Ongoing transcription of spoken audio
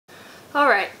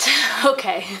Alright,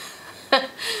 okay.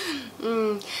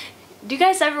 Do you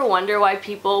guys ever wonder why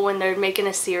people, when they're making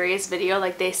a serious video,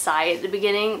 like they sigh at the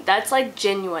beginning? That's like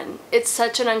genuine. It's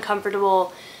such an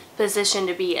uncomfortable position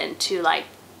to be in, to like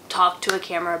talk to a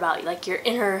camera about like your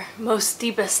innermost,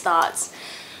 deepest thoughts.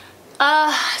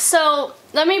 So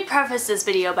let me preface this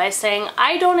video by saying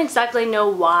I don't exactly know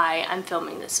why I'm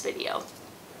filming this video.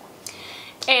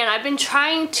 And I've been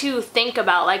trying to think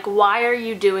about like, why are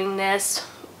you doing this?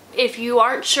 If you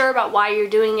aren't sure about why you're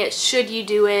doing it, should you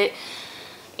do it?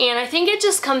 And I think it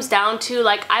just comes down to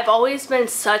like, I've always been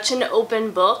such an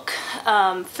open book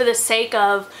for the sake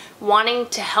of wanting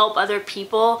to help other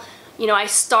people. You know, I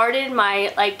started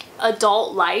my like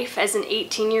adult life as an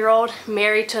 18-year-old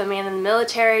married to a man in the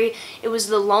military. It was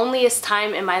the loneliest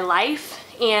time in my life,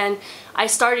 and I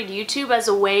started YouTube as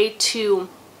a way to,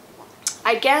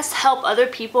 I guess, help other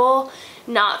people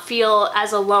not feel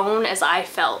as alone as I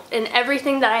felt. And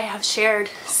everything that I have shared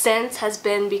since has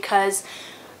been because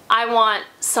I want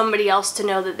somebody else to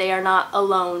know that they are not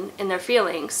alone in their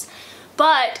feelings.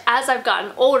 But as I've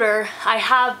gotten older, I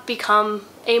have become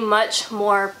a much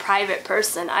more private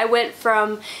person. I went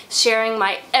from sharing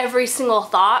my every single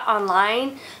thought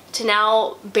online to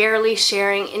now barely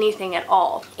sharing anything at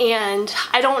all. And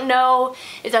I don't know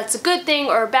if that's a good thing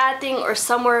or a bad thing or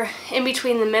somewhere in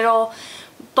between the middle,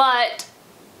 but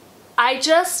I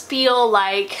just feel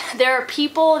like there are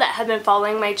people that have been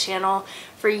following my channel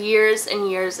for years and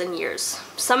years and years.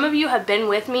 Some of you have been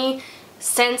with me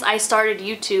since I started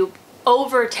YouTube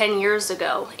over 10 years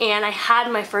ago, and I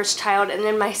had my first child and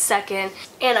then my second,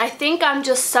 and I think I'm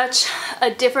just such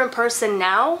a different person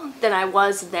now than I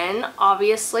was then.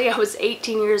 Obviously, I was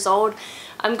 18 years old.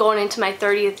 I'm going into my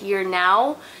 30th year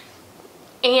now,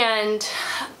 and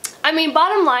I mean,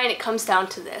 bottom line, it comes down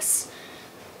to this.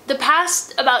 The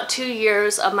past about 2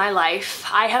 years of my life,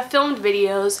 I have filmed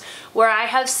videos where I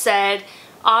have said,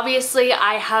 obviously,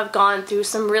 I have gone through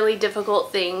some really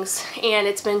difficult things, and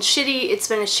it's been shitty. It's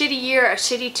been a shitty year, a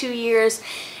shitty 2 years,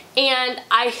 and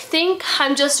I think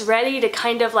I'm just ready to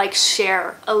kind of like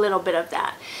share a little bit of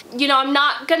that. You know, I'm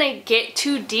not gonna get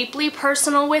too deeply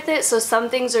personal with it, so some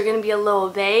things are gonna be a little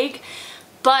vague,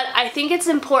 but I think it's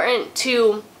important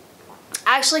to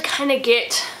actually kind of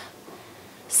get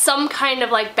some kind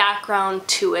of like background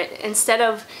to it instead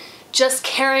of just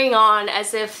carrying on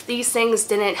as if these things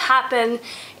didn't happen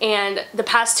and the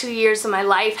past 2 years of my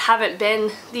life haven't been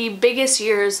the biggest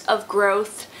years of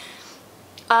growth.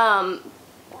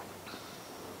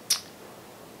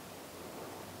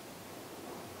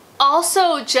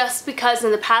 Also, just because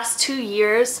in the past 2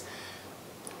 years,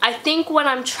 I think what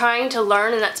I'm trying to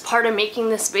learn, and that's part of making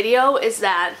this video, is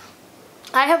that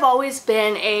I have always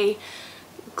been a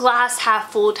glass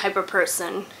half full type of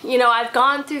person. You know, I've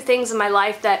gone through things in my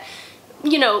life that,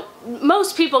 you know,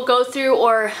 most people go through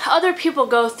or other people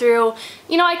go through.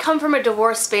 You know, I come from a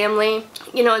divorced family.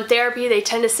 You know, in therapy they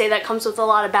tend to say that comes with a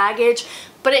lot of baggage,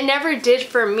 but it never did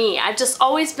for me. I've just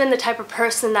always been the type of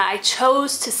person that I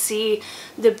chose to see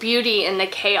the beauty in the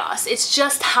chaos. It's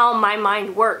just how my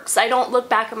mind works. I don't look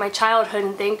back at my childhood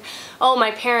and think, oh,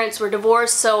 my parents were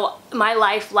divorced, so my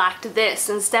life lacked this.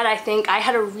 Instead, I think I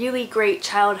had a really great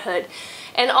childhood.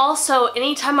 And also,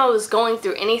 anytime I was going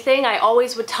through anything, I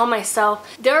always would tell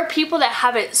myself, there are people that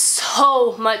have it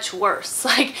so much worse.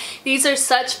 Like, these are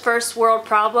such first world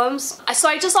problems. So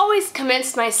I just always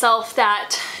convinced myself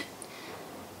that,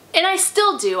 and I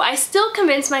still do, I still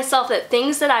convince myself that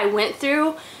things that I went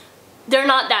through, they're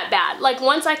not that bad. Like,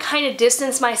 once I kind of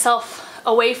distance myself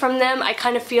away from them, I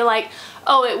kind of feel like,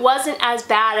 oh, it wasn't as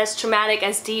bad, as traumatic,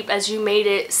 as deep as you made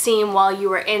it seem while you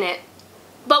were in it.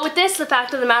 But with this, the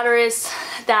fact of the matter is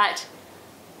that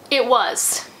it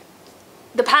was.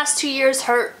 The past 2 years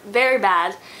hurt very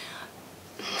bad.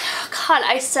 God,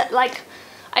 I said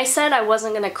I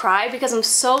wasn't gonna cry because I'm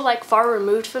so like far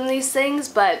removed from these things,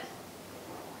 but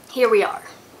here we are.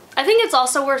 I think it's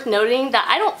also worth noting that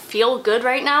I don't feel good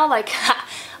right now. Like,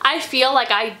 I feel like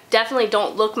I definitely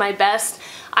don't look my best.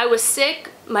 I was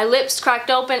sick, my lips cracked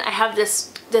open, I have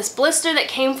this blister that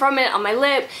came from it on my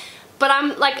lip, but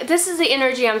I'm like, this is the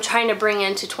energy I'm trying to bring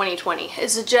into 2020,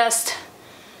 is to just,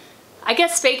 I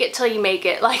guess, fake it till you make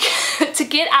it. Like, to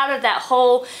get out of that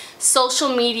whole social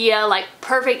media, like,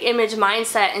 perfect image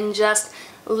mindset and just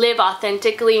live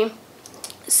authentically.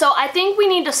 So I think we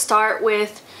need to start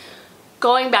with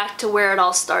going back to where it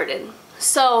all started.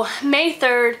 So May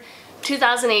 3rd,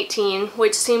 2018,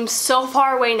 which seems so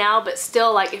far away now, but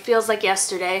still, like, it feels like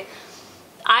yesterday,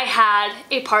 I had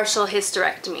a partial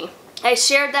hysterectomy. I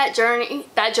shared that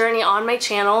journey on my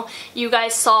channel. You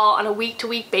guys saw on a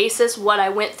week-to-week basis what I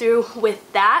went through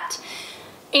with that.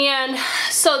 And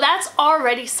so that's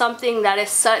already something that is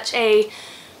such a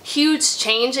huge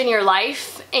change in your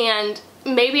life, and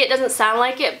maybe it doesn't sound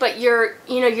like it, but you're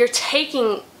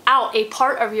taking out a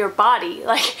part of your body,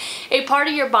 like a part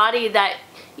of your body that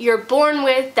you're born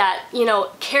with, that,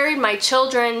 carried my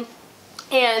children.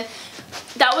 And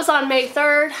that was on May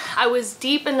 3rd. I was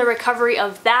deep in the recovery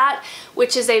of that,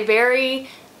 which is I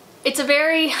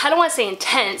don't want to say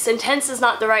intense is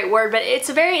not the right word, but it's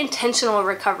a very intentional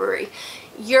recovery.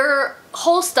 Your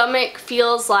whole stomach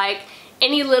feels like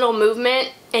any little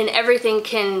movement and everything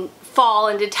can fall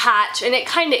and detach, and it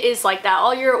kind of is like that.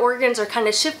 All your organs are kind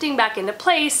of shifting back into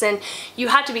place, and you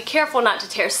have to be careful not to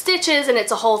tear stitches, and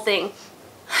it's a whole thing.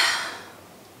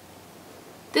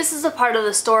 This is a part of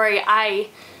the story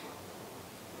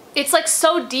it's like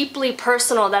so deeply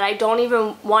personal that I don't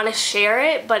even want to share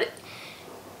it, but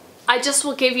I just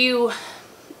will give you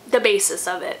the basis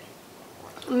of it.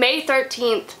 May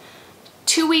 13th,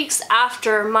 2 weeks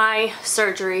after my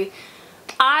surgery,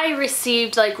 I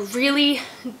received like really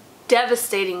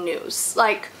devastating news.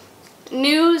 Like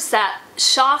news that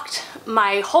shocked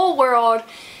my whole world.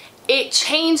 It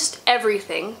changed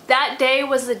everything. That day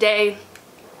was the day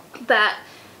that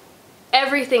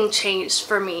everything changed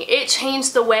for me. It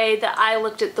changed the way that I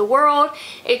looked at the world.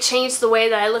 It changed the way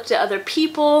that I looked at other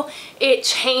people. It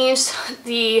changed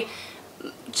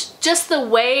just the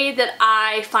way that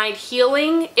I find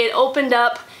healing. It opened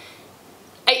up.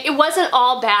 It wasn't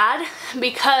all bad,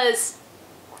 because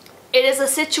it is a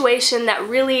situation that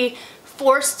really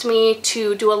forced me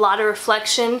to do a lot of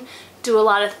reflection, do a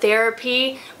lot of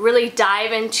therapy, really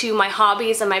dive into my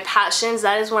hobbies and my passions.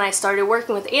 That is when I started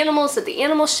working with animals at the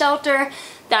animal shelter.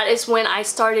 That is when I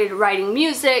started writing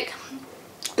music.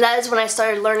 That is when I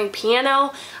started learning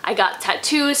piano. I got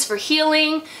tattoos for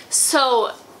healing.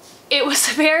 So it was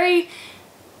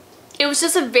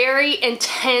just a very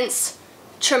intense,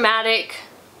 traumatic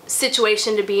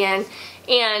situation to be in,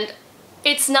 and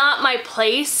it's not my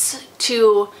place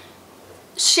to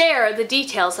share the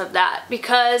details of that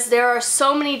because there are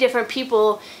so many different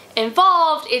people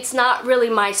involved. It's not really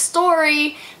my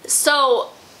story.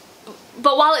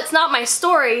 But while it's not my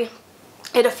story,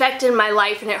 it affected my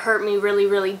life and it hurt me really,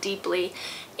 really deeply.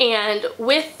 And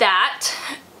with that,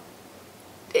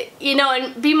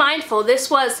 and be mindful, this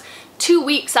was 2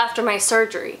 weeks after my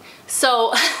surgery.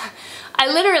 So I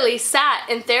literally sat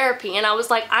in therapy and I was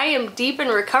like, I am deep in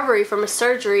recovery from a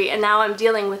surgery and now I'm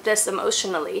dealing with this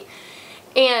emotionally.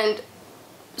 And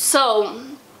so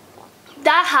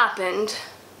that happened.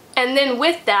 And then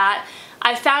with that,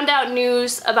 I found out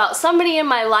news about somebody in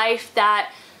my life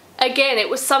that, again, it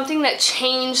was something that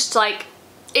changed,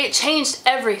 it changed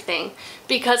everything,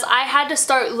 because I had to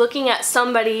start looking at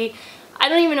somebody. I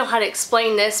don't even know how to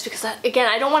explain this because, again,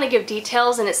 I don't want to give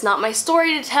details and it's not my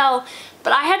story to tell,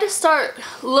 but I had to start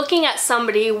looking at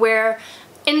somebody where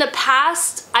in the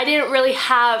past I didn't really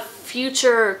have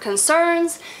future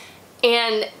concerns,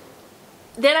 and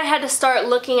then I had to start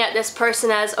looking at this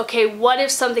person as, okay, what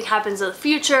if something happens in the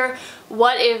future?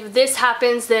 What if this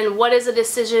happens? Then what is a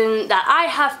decision that I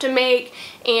have to make?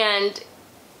 And,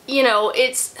 it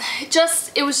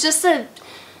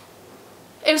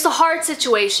was a hard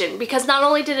situation because not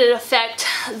only did it affect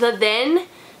the then,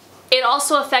 it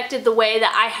also affected the way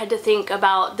that I had to think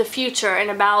about the future and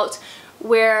about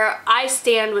where I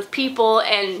stand with people.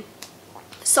 And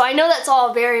so I know that's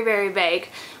all very, very vague,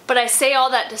 but I say all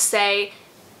that to say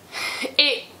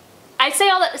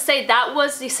that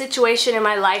was the situation in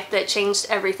my life that changed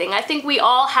everything. I think we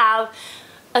all have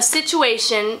a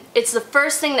situation. It's the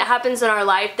first thing that happens in our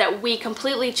life that we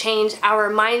completely change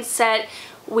our mindset,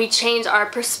 we change our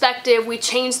perspective, we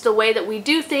change the way that we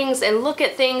do things and look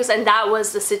at things, and that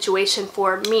was the situation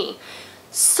for me.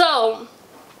 So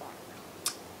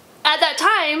at that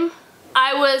time,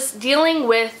 I was dealing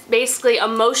with basically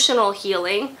emotional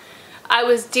healing. I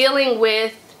was dealing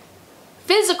with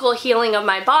physical healing of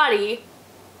my body,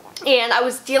 and I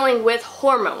was dealing with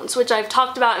hormones, which I've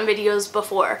talked about in videos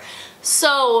before.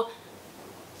 So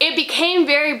it became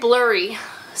very blurry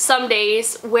some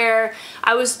days where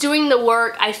I was doing the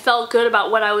work, I felt good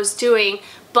about what I was doing,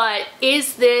 but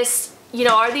is this,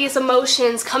 are these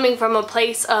emotions coming from a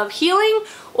place of healing,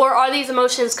 or are these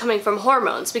emotions coming from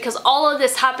hormones? Because all of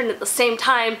this happened at the same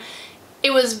time.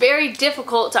 It was very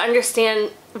difficult to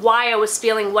understand why I was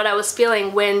feeling what I was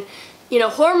feeling when,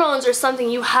 hormones are something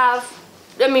you have,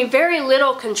 very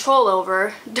little control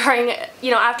over during,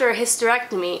 after a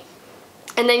hysterectomy.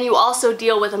 And then you also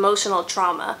deal with emotional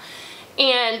trauma.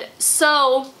 And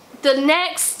so the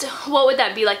next, what would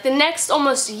that be? Like the next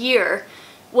almost year,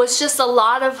 was just a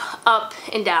lot of up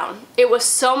and down. It was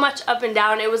so much up and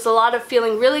down. It was a lot of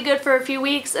feeling really good for a few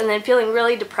weeks and then feeling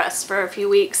really depressed for a few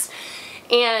weeks.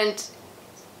 And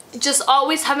just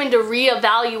always having to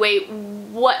reevaluate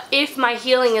what if my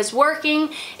healing is working,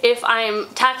 if I'm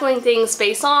tackling things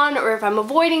face on, or if I'm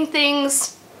avoiding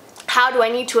things. How do I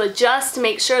need to adjust to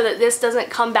make sure that this doesn't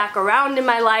come back around in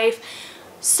my life?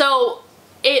 So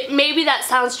maybe that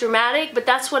sounds dramatic, but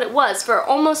that's what it was. For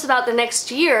almost about the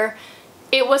next year,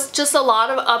 it was just a lot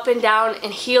of up and down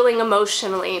and healing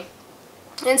emotionally.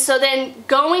 And so then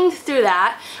going through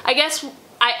that, I guess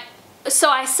I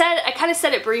kind of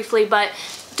said it briefly, but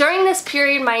during this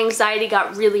period, my anxiety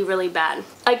got really, really bad.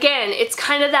 Again, it's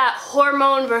kind of that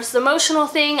hormone versus emotional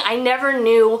thing. I never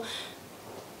knew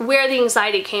where the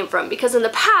anxiety came from, because in the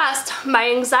past,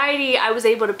 my anxiety, I was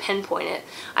able to pinpoint it.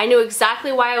 I knew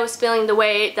exactly why I was feeling the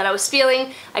way that I was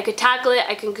feeling. I could tackle it,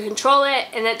 I could control it,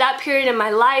 and at that period in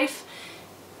my life,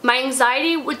 my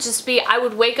anxiety would just be, I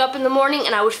would wake up in the morning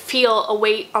and I would feel a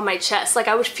weight on my chest. Like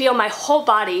I would feel my whole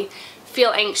body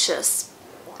feel anxious.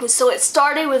 And so it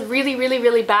started with really, really,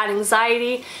 really bad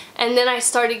anxiety, and then I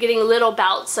started getting little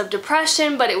bouts of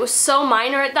depression, but it was so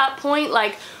minor at that point,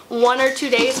 like 1 or 2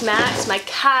 days max. My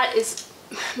cat is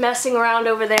messing around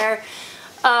over there.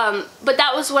 But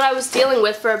that was what I was dealing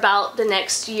with for about the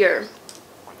next year.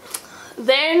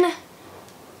 Then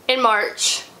in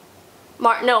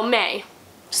May.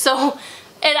 So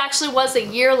it actually was a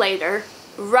year later,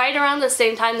 right around the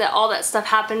same time that all that stuff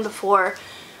happened before,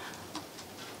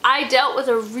 I dealt with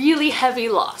a really heavy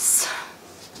loss.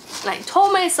 And I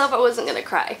told myself I wasn't gonna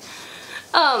cry.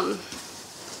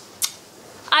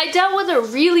 I dealt with a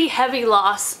really heavy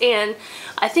loss, and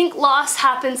I think loss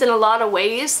happens in a lot of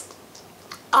ways.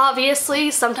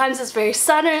 Obviously, sometimes it's very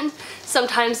sudden,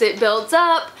 sometimes it builds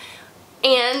up,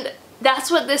 and that's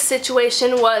what this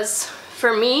situation was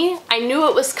for me. I knew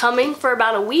it was coming for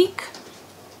about a week,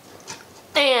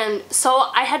 and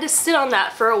so I had to sit on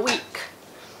that for a week.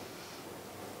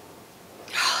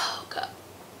 Oh God.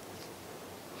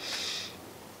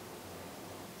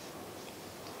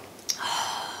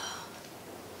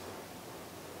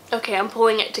 Okay, I'm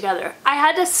pulling it together. I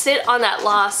had to sit on that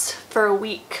loss for a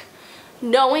week,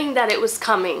 knowing that it was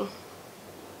coming.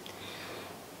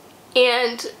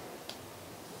 And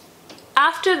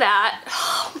after that,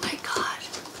 oh my God.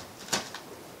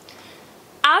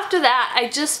 After that, I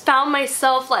just found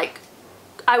myself like,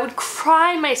 I would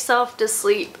cry myself to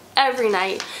sleep every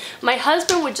night. My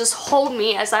husband would just hold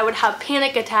me as I would have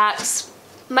panic attacks.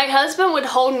 My husband would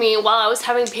hold me while I was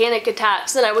having panic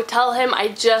attacks, and I would tell him I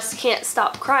just can't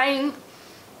stop crying.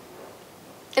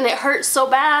 And it hurt so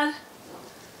bad.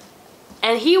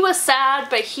 And he was sad,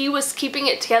 but he was keeping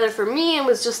it together for me and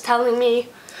was just telling me,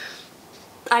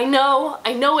 I know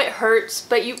it hurts,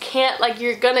 but you can't, like,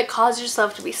 you're gonna cause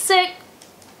yourself to be sick.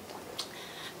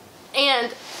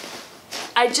 And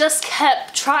I just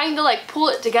kept trying to like pull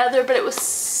it together, but it was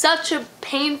such a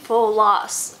painful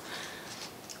loss.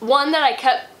 One that I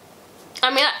kept,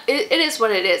 I mean, it is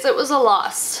what it is. It was a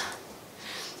loss.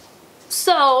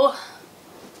 So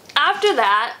after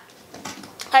that,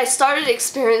 I started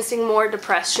experiencing more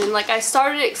depression. Like I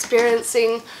started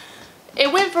experiencing,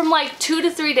 it went from like 2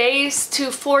 to 3 days to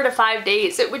 4 to 5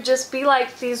 days. It would just be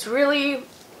like these really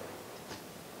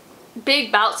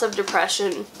big bouts of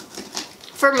depression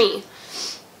for me.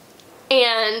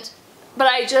 But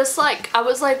I just like, I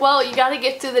was like, well, you gotta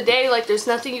get through the day. Like there's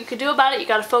nothing you can do about it. You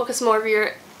gotta focus more of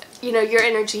your, your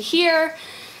energy here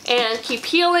and keep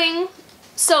healing.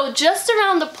 So just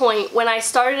around the point when I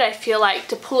started, I feel like,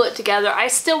 to pull it together, I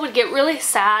still would get really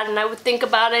sad and I would think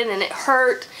about it and it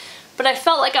hurt, but I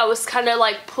felt like I was kind of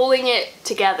like pulling it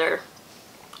together.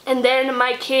 And then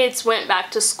my kids went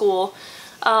back to school.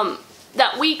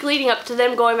 That week leading up to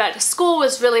them going back to school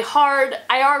was really hard.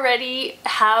 I already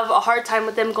have a hard time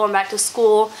with them going back to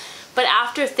school, but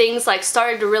after things like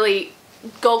started to really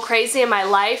go crazy in my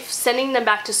life, sending them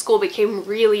back to school became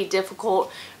really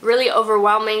difficult, really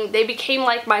overwhelming. They became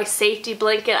like my safety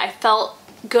blanket. I felt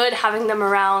good having them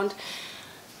around.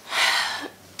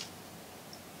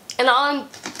 And on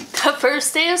the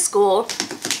first day of school,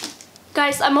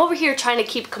 guys, I'm over here trying to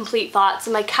keep complete thoughts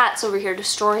and my cat's over here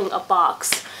destroying a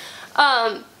box.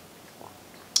 On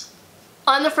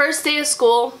the first day of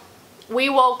school, we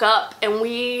woke up and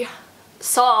we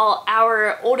saw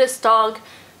our oldest dog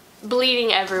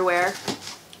bleeding everywhere.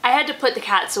 I had to put the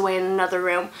cats away in another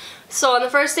room. So on the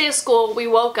first day of school, we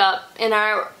woke up and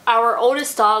our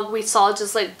oldest dog we saw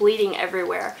just like bleeding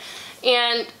everywhere.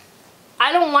 And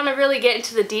I don't want to really get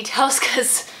into the details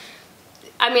because,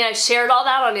 I mean, I shared all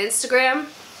that on Instagram.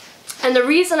 And the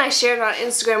reason I shared it on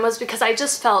Instagram was because I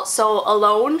just felt so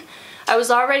alone. I was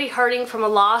already hurting from a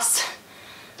loss,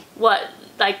 what,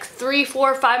 like 3,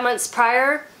 4, 5 months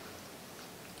prior.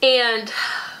 And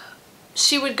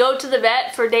she would go to the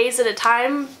vet for days at a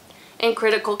time in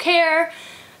critical care,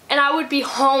 and I would be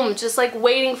home just like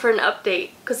waiting for an update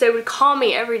because they would call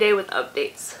me every day with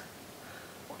updates.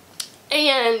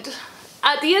 And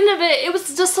at the end of it, it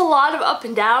was just a lot of up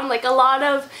and down, like a lot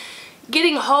of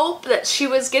getting hope that she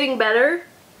was getting better.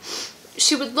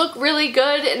 She would look really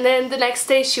good, and then the next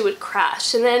day she would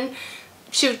crash, and then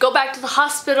she would go back to the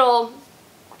hospital,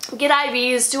 get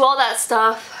IVs, do all that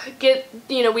stuff,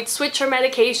 we'd switch her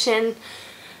medication,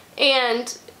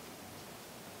 and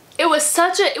it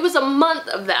was a month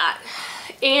of that.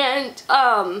 And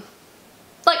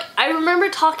like, I remember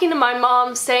talking to my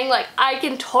mom saying, like, I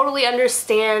can totally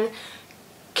understand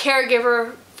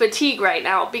caregiver fatigue right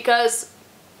now because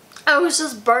I was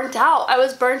just burnt out. I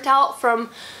was burnt out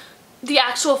from the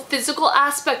actual physical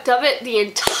aspect of it the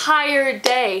entire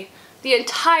day. The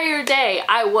entire day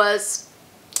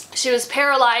she was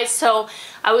paralyzed, so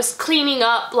I was cleaning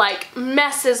up like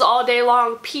messes all day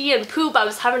long, pee and poop. I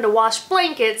was having to wash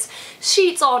blankets,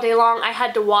 sheets all day long. I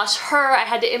had to wash her, I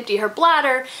had to empty her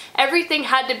bladder. Everything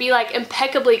had to be like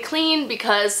impeccably clean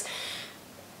because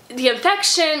the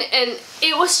infection, and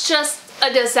it was just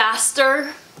a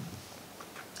disaster.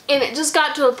 And it just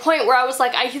got to a point where I was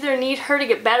like, I either need her to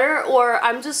get better or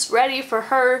I'm just ready for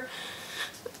her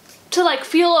to like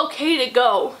feel okay to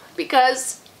go,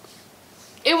 because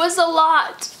it was a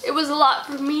lot. It was a lot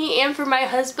for me and for my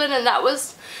husband, and that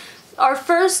was our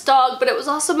first dog, but it was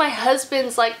also my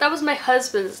husband's, like, that was my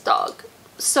husband's dog.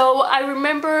 So I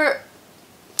remember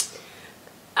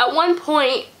at one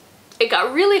point it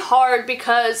got really hard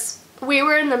because we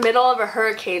were in the middle of a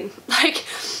hurricane. Like,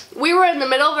 we were in the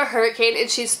middle of a hurricane and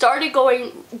she started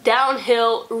going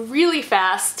downhill really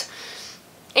fast,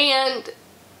 and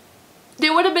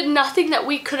there would have been nothing that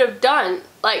we could have done.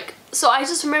 Like, so I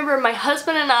just remember my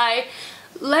husband and I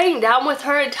laying down with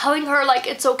her and telling her, like,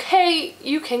 it's okay,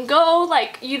 you can go,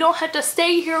 like, you don't have to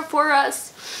stay here for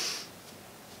us.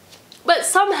 But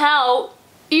somehow,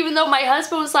 even though my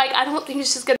husband was like, I don't think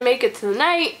she's gonna make it through the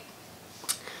night,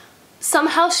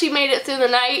 somehow she made it through the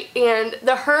night, and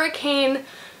the hurricane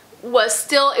was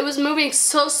still, it was moving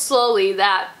so slowly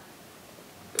that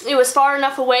it was far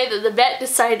enough away that the vet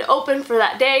decided to open for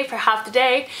that day, for half the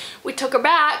day. We took her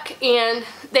back and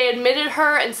they admitted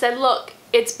her and said, look,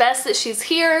 it's best that she's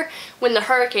here. When the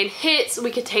hurricane hits,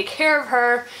 we could take care of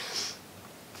her.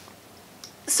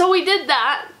 So we did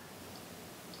that.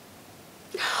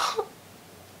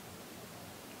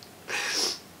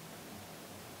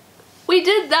 We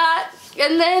did that,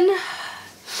 and then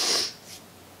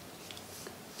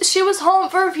she was home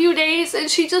for a few days and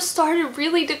she just started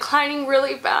really declining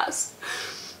really fast,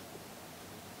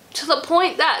 to the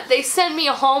point that they sent me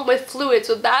home with fluids,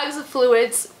 with bags of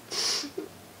fluids,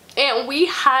 and we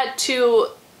had to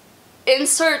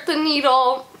insert the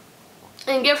needle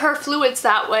and give her fluids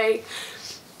that way.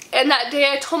 And that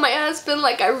day I told my husband,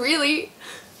 like, I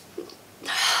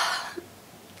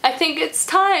think it's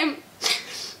time.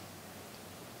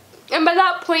 And by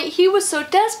that point, he was so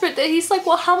desperate that he's like,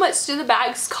 well, how much do the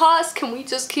bags cost? Can we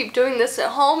just keep doing this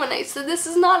at home? And I said, this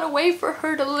is not a way for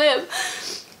her to live.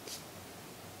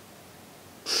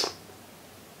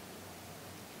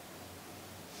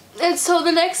 And so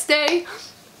the next day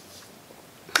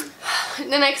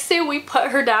we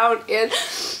put her down, and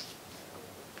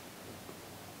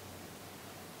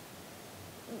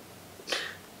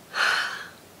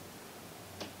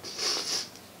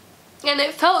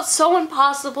it felt so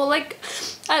impossible. Like,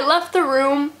 I left the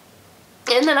room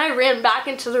and then I ran back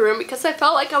into the room because I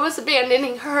felt like I was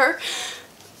abandoning her,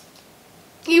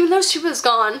 even though she was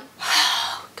gone.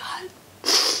 Oh, God.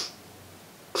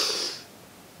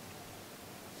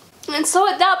 And so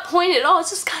at that point, it all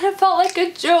just kind of felt like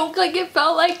a joke. Like, it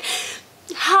felt like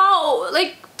how,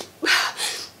 like,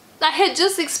 I had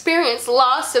just experienced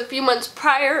loss a few months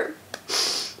prior,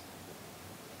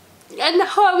 and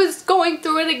now I was going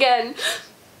through it again.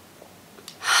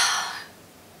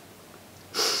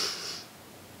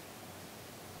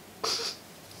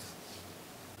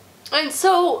 And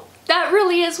so that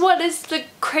really is what is the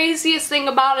craziest thing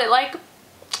about it. Like,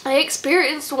 I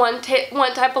experienced one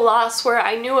type of loss where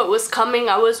I knew it was coming,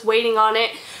 I was waiting on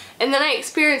it, and then I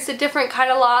experienced a different kind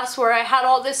of loss where I had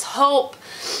all this hope,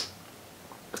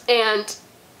 and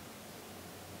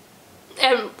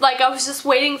like, I was just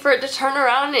waiting for it to turn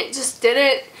around and it just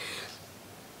didn't.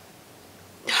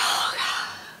 Oh,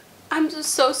 God. I'm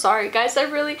just so sorry, guys. I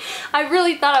really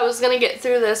thought I was gonna get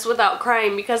through this without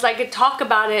crying, because I could talk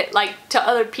about it like to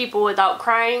other people without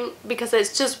crying, because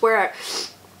it's just where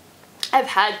I've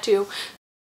had to.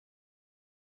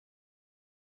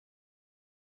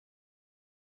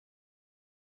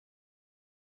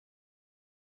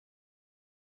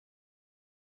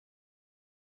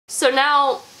 So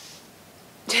now,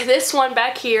 this one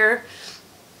back here,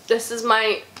 this is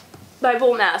my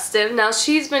bull mastiff. Now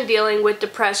she's been dealing with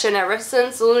depression ever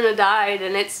since Luna died,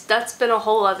 and that's been a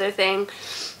whole other thing.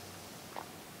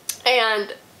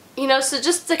 And you know, so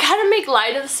just to kind of make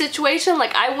light of the situation,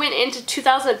 like I went into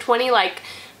 2020 like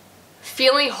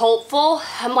feeling hopeful.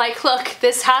 I'm like, look,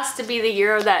 this has to be the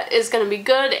year that is going to be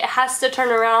good. It has to turn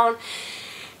around.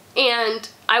 And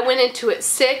I went into it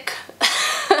sick.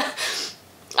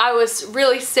 I was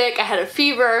really sick. I had a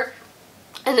fever.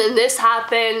 And then this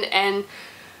happened, and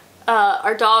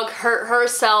our dog hurt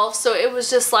herself. So it was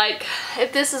just like,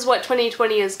 if this is what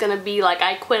 2020 is going to be, like,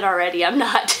 I quit already. I'm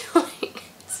not doing it.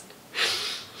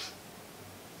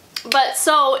 But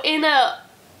so in a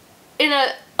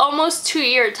almost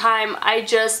 2-year time, I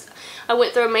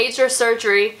went through a major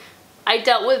surgery. I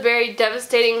dealt with very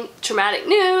devastating traumatic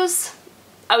news.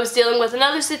 I was dealing with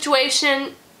another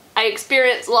situation. I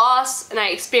experienced loss, and I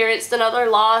experienced another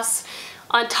loss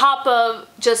on top of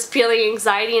just feeling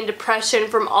anxiety and depression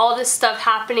from all this stuff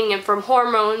happening and from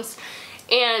hormones.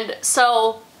 And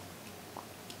so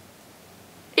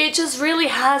it just really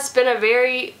has been a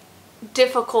very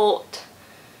difficult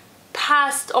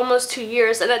past almost 2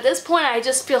 years. And at this point, I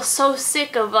just feel so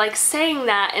sick of like saying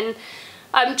that, and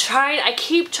I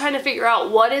keep trying to figure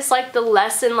out what is like the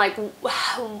lesson, like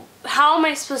how am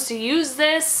I supposed to use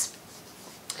this?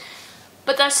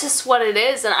 But that's just what it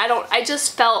is. And I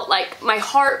just felt like my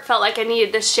heart felt like I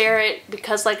needed to share it,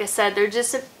 because like I said, there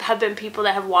just have been people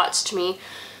that have watched me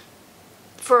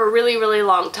for a really, really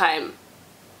long time.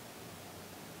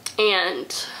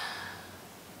 And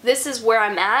this is where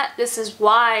I'm at. This is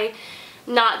why,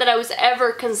 not that I was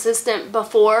ever consistent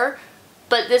before,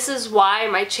 but this is why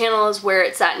my channel is where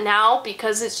it's at now,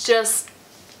 because it's just,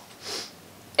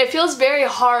 it feels very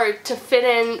hard to fit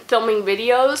in filming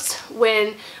videos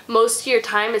when most of your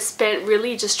time is spent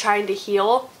really just trying to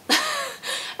heal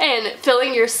and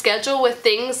filling your schedule with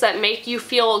things that make you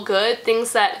feel good,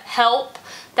 things that help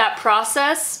that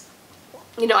process.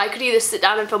 You know, I could either sit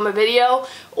down and film a video,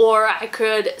 or I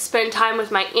could spend time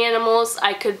with my animals.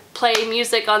 I could play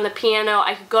music on the piano.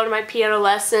 I could go to my piano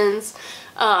lessons.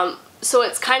 So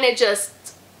it's kind of just,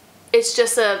 it's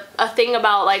just a thing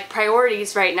about like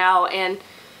priorities right now. And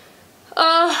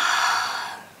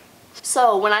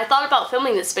so when I thought about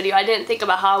filming this video, I didn't think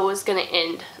about how I was going to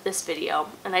end this video.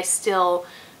 And I still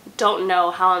don't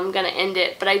know how I'm going to end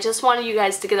it. But I just wanted you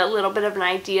guys to get a little bit of an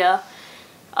idea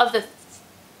of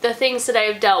the things that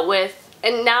I've dealt with.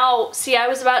 And now, see, I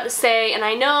was about to say, and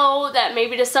I know that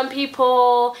maybe to some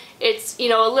people it's, you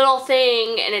know, a little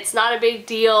thing and it's not a big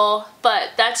deal, but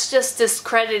that's just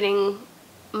discrediting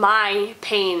my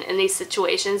pain in these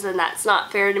situations, and that's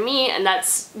not fair to me. And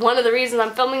that's one of the reasons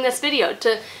I'm filming this video,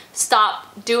 to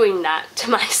stop doing that to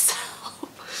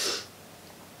myself.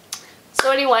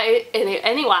 So anyways,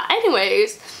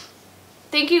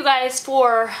 thank you guys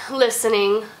for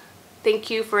listening.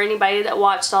 Thank you for anybody that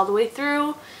watched all the way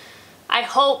through. I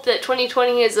hope that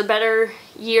 2020 is a better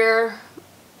year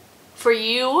for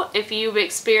you if you've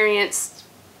experienced,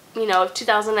 you know, if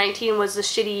 2019 was a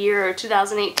shitty year or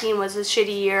 2018 was a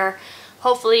shitty year.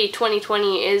 Hopefully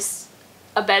 2020 is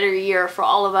a better year for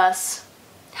all of us.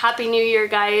 Happy New Year,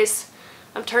 guys.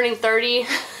 I'm turning 30.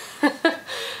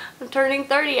 I'm turning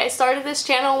 30. I started this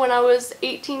channel when I was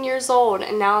 18 years old,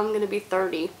 and now I'm going to be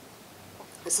 30.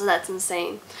 So that's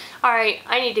insane. Alright,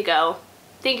 I need to go.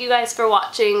 Thank you guys for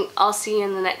watching. I'll see you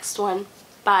in the next one.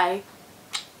 Bye.